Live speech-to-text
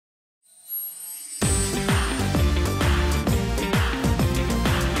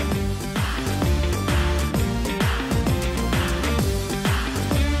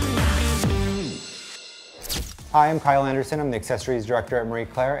Hi, I'm Kyle Anderson. I'm the accessories director at Marie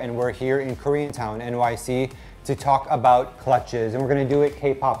Claire, and we're here in Koreatown, NYC, to talk about clutches. And we're going to do it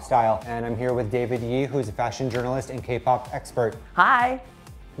K-pop style. And I'm here with David Yi, who's a fashion journalist and K-pop expert. Hi.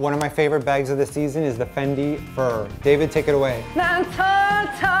 One of my favorite bags of the season is the Fendi Fur. David, take it away. 난 털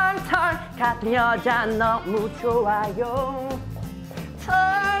같은 여자 너무 좋아요.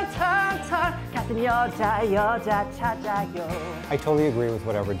 털 같은 여자 찾아요. I totally agree with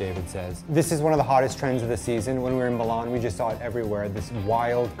whatever David says. This is one of the hottest trends of the season. When we were in Milan, we just saw it everywhere, this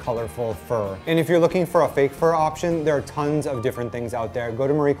wild, colorful fur. And if you're looking for a fake fur option, there are tons of different things out there. Go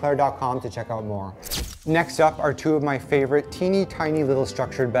to marieclaire.com to check out more. Next up are two of my favorite teeny tiny little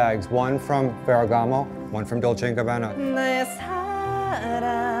structured bags. One from Ferragamo, one from Dolce & Gabbana. 내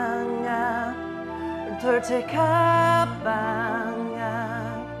사랑아 돌체 가방아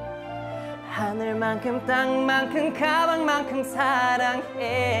하늘만큼 땅만큼 가방만큼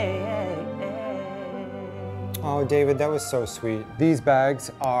사랑해. Oh, David, that was so sweet. These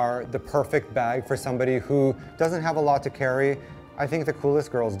bags are the perfect bag for somebody who doesn't have a lot to carry. I think the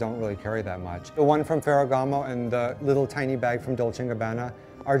coolest girls don't really carry that much. The one from Ferragamo and the little tiny bag from Dolce & Gabbana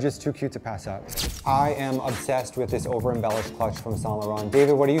are just too cute to pass up. I am obsessed with this over-embellished clutch from Saint Laurent.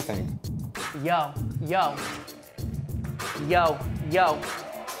 David, what do you think? Yo.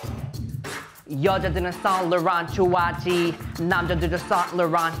 여자들은 Saint Laurent 좋아하지 남자들도 Saint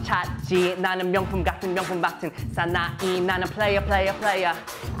Laurent 찾지 나는 명품 같은 사나이 나는 player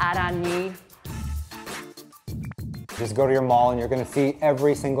알았니? Just go to your mall and you're gonna see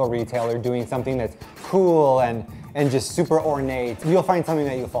every single retailer doing something that's cool and just super ornate. You'll find something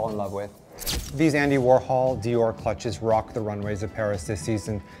that you'll fall in love with. These Andy Warhol Dior clutches rock the runways of Paris this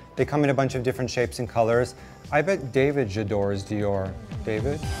season. They come in a bunch of different shapes and colors. I bet David adores Dior.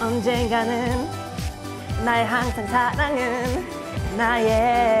 David? 언젠가는 나의 항상 사랑은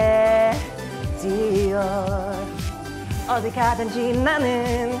나의 Dior. 어디 가든지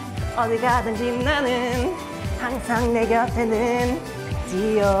나는 항상 내 곁에는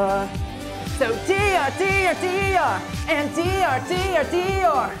Dior. So Dior, and Dior.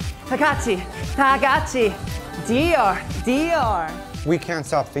 다 같이 Dior. We can't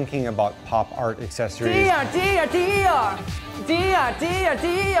stop thinking about pop art accessories. Dior,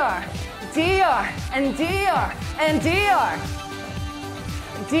 and Dior.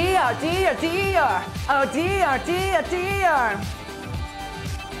 Oh, Dior.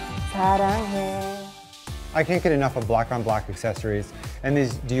 사랑해. I can't get enough of black on black accessories, and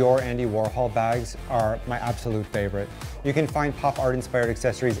these Dior Andy Warhol bags are my absolute favorite. You can find pop art inspired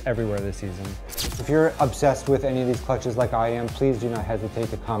accessories everywhere this season. If you're obsessed with any of these clutches like I am, please do not hesitate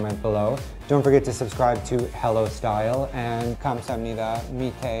to comment below. Don't forget to subscribe to Hello Style, and 감사합니다.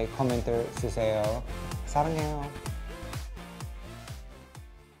 밑에 코멘트 쓰세요. 사랑해요.